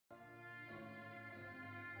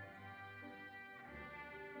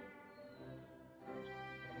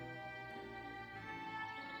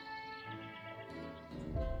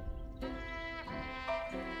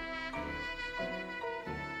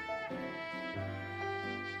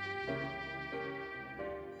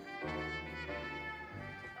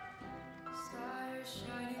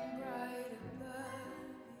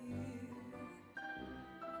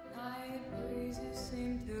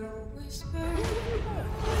seem to whisper.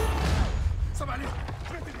 Somebody!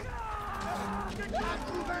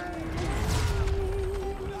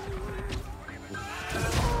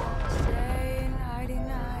 Stay nighty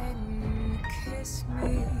night and kiss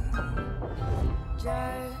me.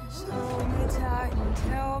 Just hold me tight and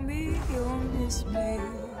tell me you'll miss me.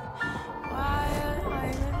 While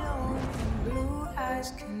I'm alone and blue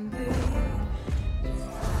as can be.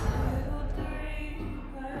 Little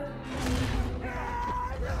dream of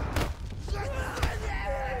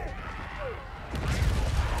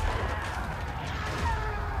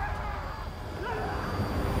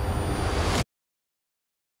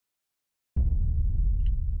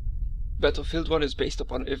Battlefield 1 is based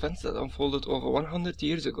upon events that unfolded over 100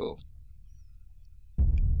 years ago.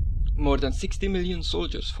 More than 60 million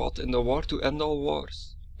soldiers fought in the war to end all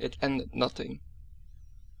wars. It ended nothing.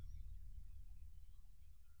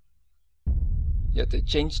 Yet it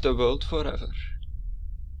changed the world forever.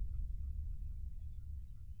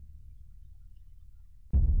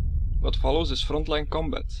 What follows is frontline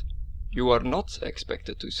combat. You are not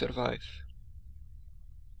expected to survive.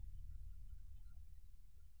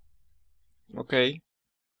 Okay.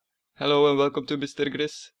 Hello and welcome to Mr.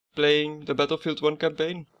 Gris, playing the Battlefield 1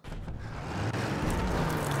 campaign.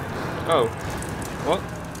 Oh. What?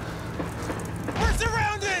 We're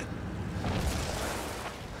surrounded!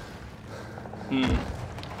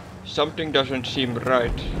 Something doesn't seem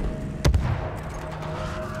right.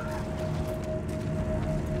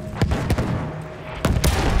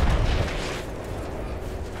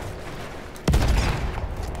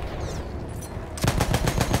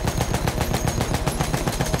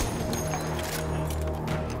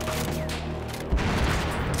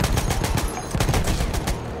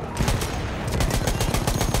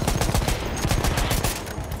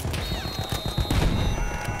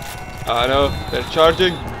 Ah no, they're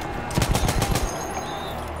charging.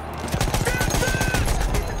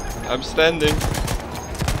 I'm standing.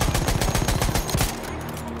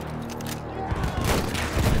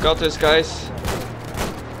 Got this, guys.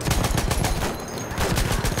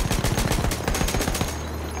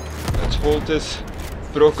 Let's hold this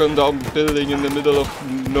broken down building in the middle of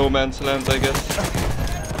no man's land, I guess.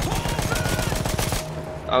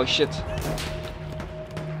 Oh shit.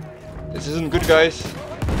 This isn't good, guys.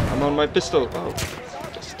 I'm on my pistol. Oh,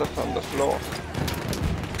 there's stuff on the floor.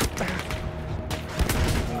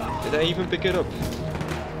 Did I even pick it up?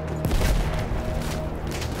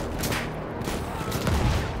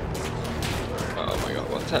 Oh my god,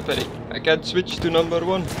 what's happening? I can't switch to number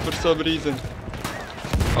 1 for some reason.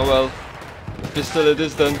 Oh well, pistol it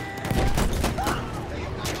is then.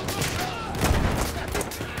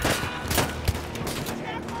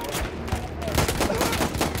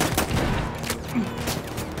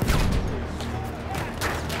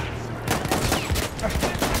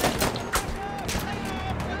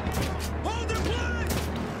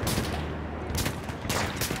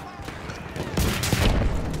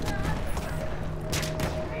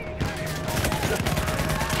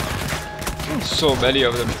 So many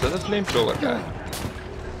of them. Is that a flamethrower guy?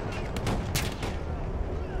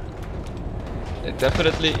 It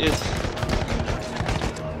definitely is.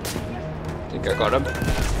 I think I got him.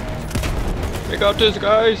 We got this,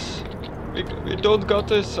 guys. We don't got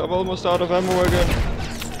this. I'm almost out of ammo again.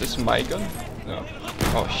 This is my gun? No.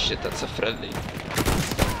 Oh shit, that's a friendly.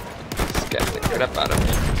 Scared the crap out of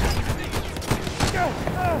me.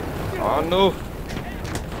 Oh no.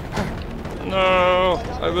 No,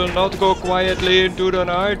 I will not go quietly into the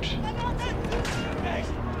night.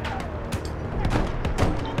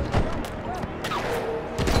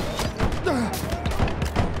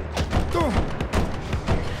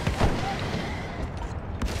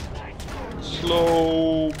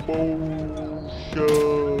 Slow motion.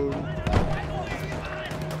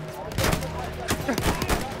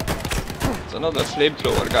 It's another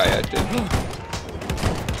flamethrower guy, I think.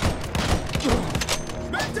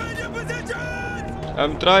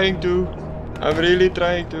 I'm trying to. I'm really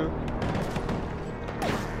trying to.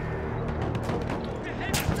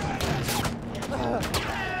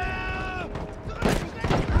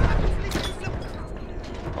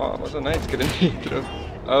 Oh, what a nice grenade throw.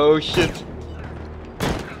 Oh shit.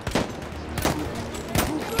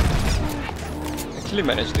 Actually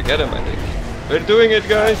managed to get him, I think. We're doing it,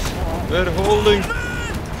 guys. We're holding.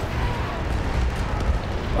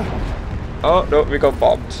 Oh no, we got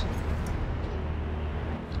bombed.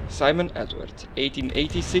 Simon Edward,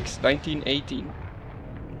 1886-1918.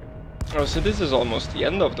 Oh, so this is almost the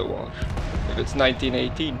end of the war, if it's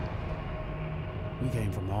 1918. We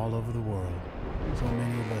came from all over the world. So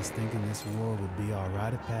many of us thinking this war would be our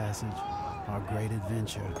rite of passage, our great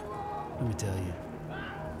adventure. Let me tell you,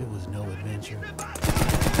 It was no adventure.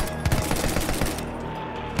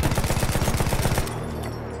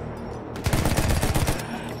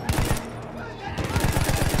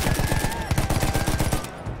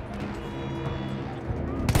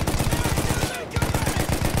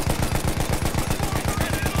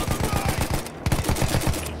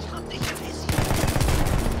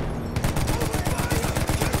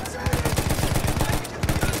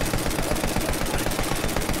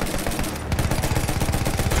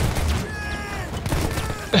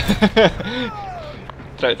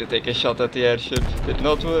 Tried to take a shot at the airship, did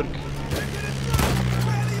not work.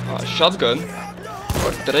 Oh, shotgun?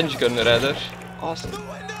 Or trench gun rather. Awesome.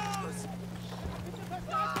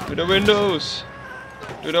 To the windows!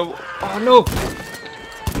 To the... Oh no!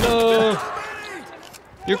 No!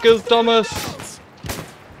 You killed Thomas!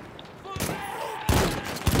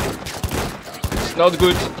 It's not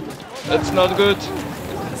good. That's not good.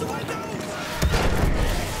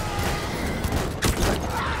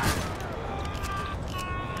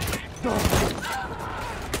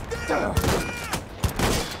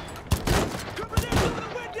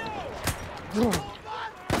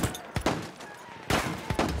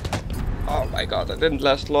 Oh my god, I didn't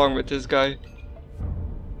last long with this guy.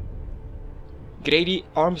 Grady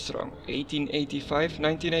Armstrong,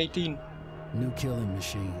 1885-1918. New killing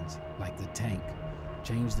machines, like the tank,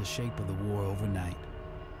 changed the shape of the war overnight.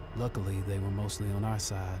 Luckily, they were mostly on our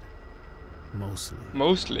side. Mostly.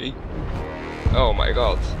 Mostly? Oh my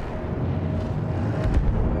god.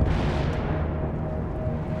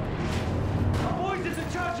 Our boys in the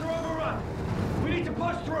church are overrun. We need to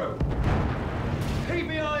push through.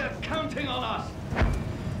 PBI are counting on us.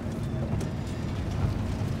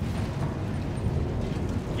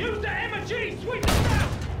 Use the MG, sweep us down.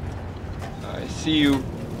 I see you.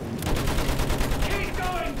 Keep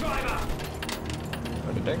going, driver.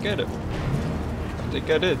 How did I get him? I think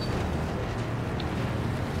I did.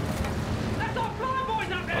 That's our fly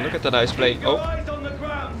boys up there. Oh, look at the nice plane. Keep your Oh, eyes on the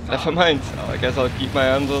ground, son. never mind. Oh, I guess I'll keep my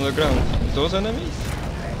hands on the ground. Those enemies?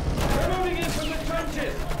 We're moving in from the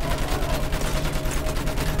trenches.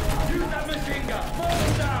 Use that machine gun. Fall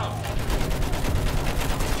them down.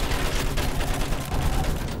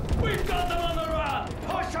 We've got them on the run.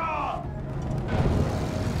 Push on.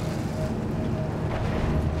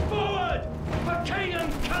 Forward for king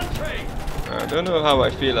and country. I don't know how I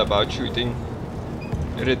feel about shooting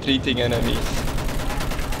retreating enemies.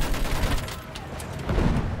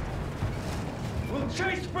 We'll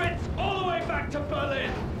chase Fritz all the way back to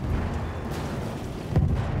Berlin.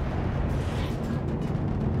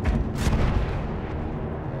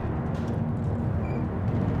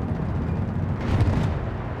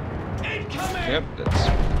 Incoming! Yep, that's...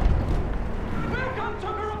 Welcome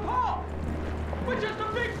took her apart! We're just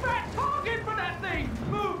a big fat target for that thing!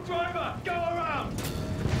 Move, driver! Go around!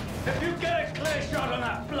 If you get a clear shot on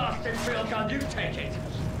that blasted field gun, you take it!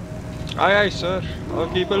 Aye aye sir, I'll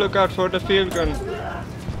keep a lookout for the field gun.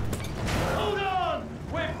 Hold on!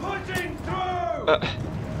 We're pushing through!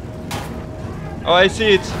 Oh, I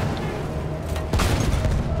see it.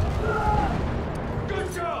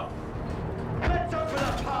 Good job! Let's open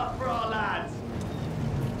a path for our lads!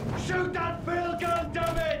 Shoot that field gun,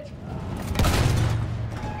 damn it!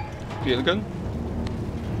 Field gun?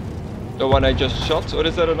 The one I just shot, or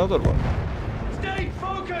is there another one? Stay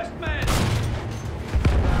focused, men!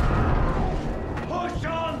 Push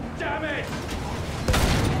on, damn it!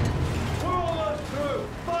 We're almost through!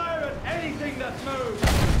 Fire at anything that moves!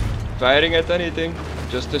 Firing at anything.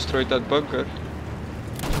 Just destroyed that bunker.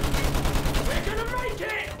 We're gonna make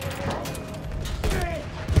it!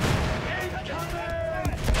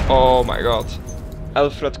 Incoming! Oh my god.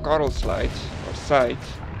 Alfred Karl slide. Or sight.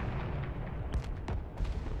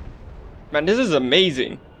 Man, this is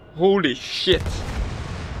amazing. Holy shit.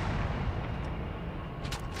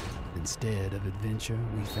 Instead of adventure,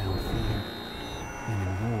 we found fear. And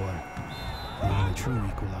in war, the only true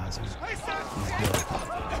equalizer is death.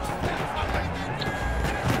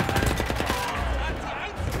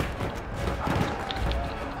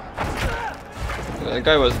 That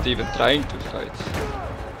guy wasn't even trying to fight.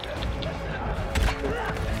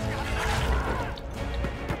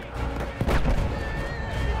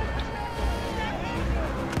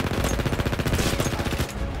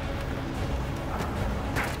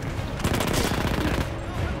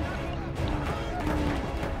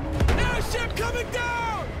 Airship coming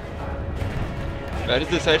down! Where is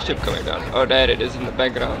this airship coming down? Oh, there it is in the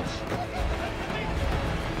background.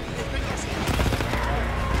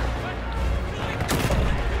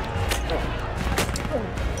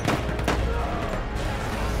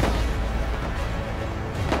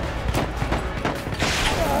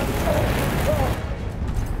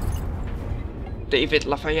 David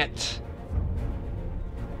Lafayette.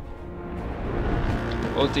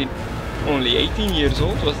 Was he only 18 years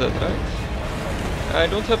old, was that right? I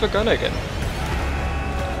don't have a gun again.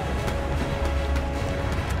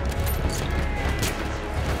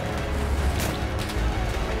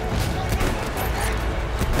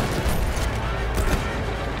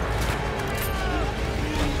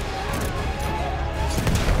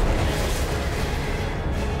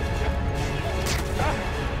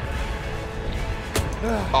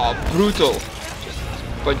 Oh, brutal. Just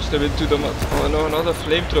punched him into the mud. Oh no, another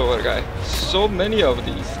flamethrower guy. So many of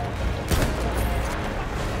these.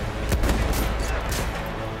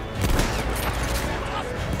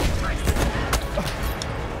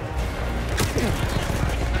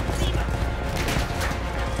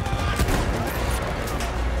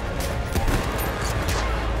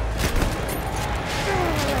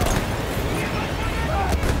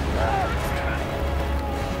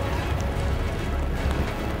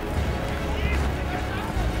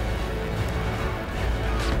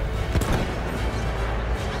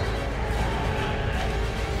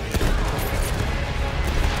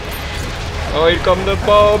 Oh, here come the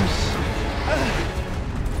bombs!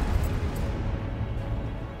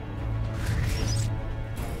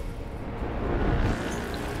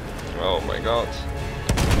 Oh my god.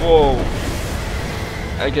 Whoa!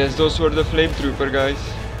 I guess those were the flametrooper guys.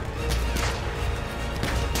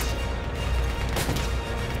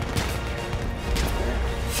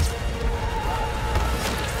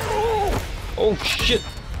 Oh shit!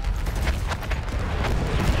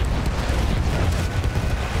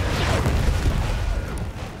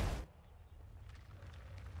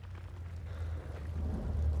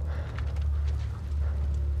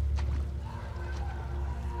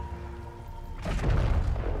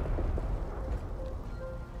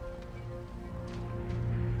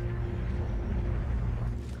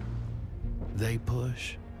 They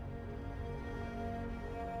push.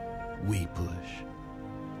 We push.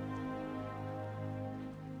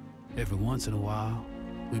 Every once in a while,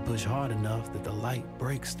 we push hard enough that the light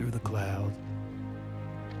breaks through the clouds,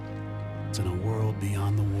 and a world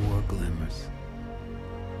beyond the war glimmers,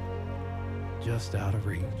 just out of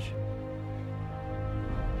reach.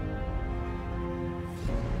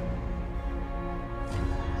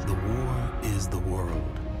 The war is the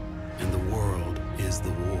world, and the world is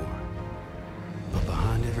the war. But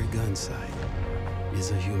behind every gun sight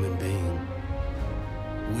is a human being.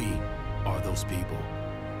 We are those people.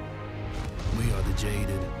 We are the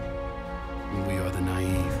jaded, and we are the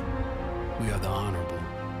naive. We are the honorable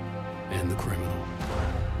and the criminal.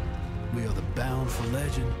 We are the bound for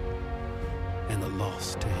legend and the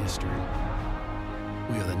lost to history.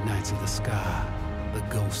 We are the knights of the sky, the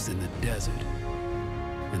ghosts in the desert,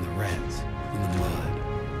 and the rats in the mud.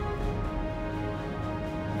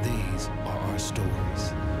 These are our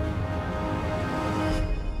stories.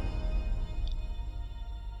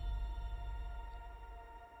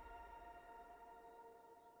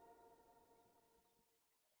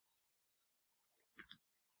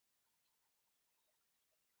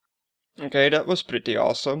 Okay, that was pretty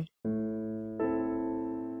awesome.